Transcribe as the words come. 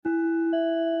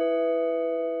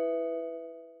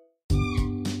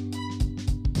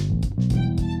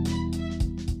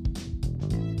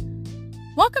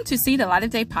Welcome to See the Light of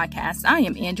Day podcast. I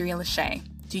am Andrea Lachey.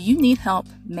 Do you need help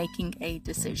making a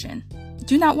decision?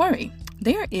 Do not worry.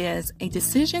 There is a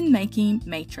decision-making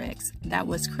matrix that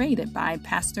was created by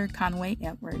Pastor Conway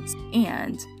Edwards,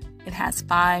 and it has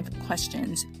 5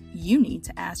 questions you need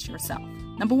to ask yourself.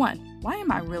 Number 1, why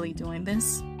am I really doing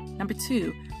this? Number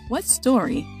 2, what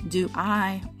story do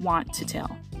I want to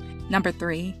tell? Number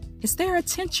 3, is there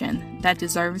attention that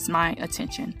deserves my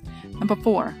attention? Number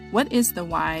 4, what is the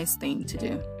wise thing to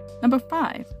do? Number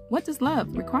 5, what does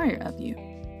love require of you?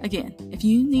 Again, if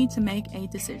you need to make a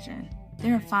decision,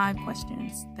 there are 5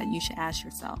 questions that you should ask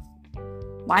yourself.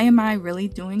 Why am I really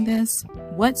doing this?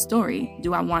 What story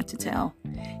do I want to tell?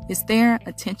 Is there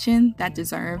attention that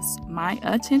deserves my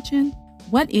attention?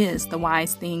 What is the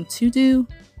wise thing to do?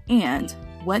 And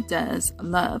what does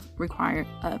love require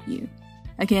of you?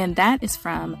 Again, that is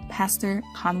from Pastor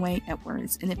Conway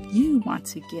Edwards. And if you want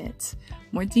to get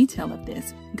more detail of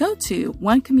this, go to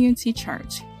One Community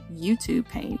Church YouTube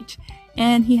page.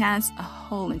 And he has a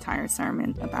whole entire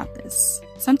sermon about this.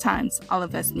 Sometimes all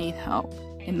of us need help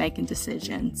in making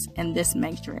decisions, and this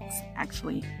matrix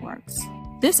actually works.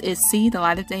 This is See the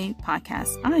Light of Day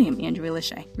podcast. I am Andrea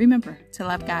Lachey. Remember to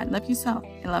love God, love yourself,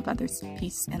 and love others.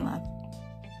 Peace and love.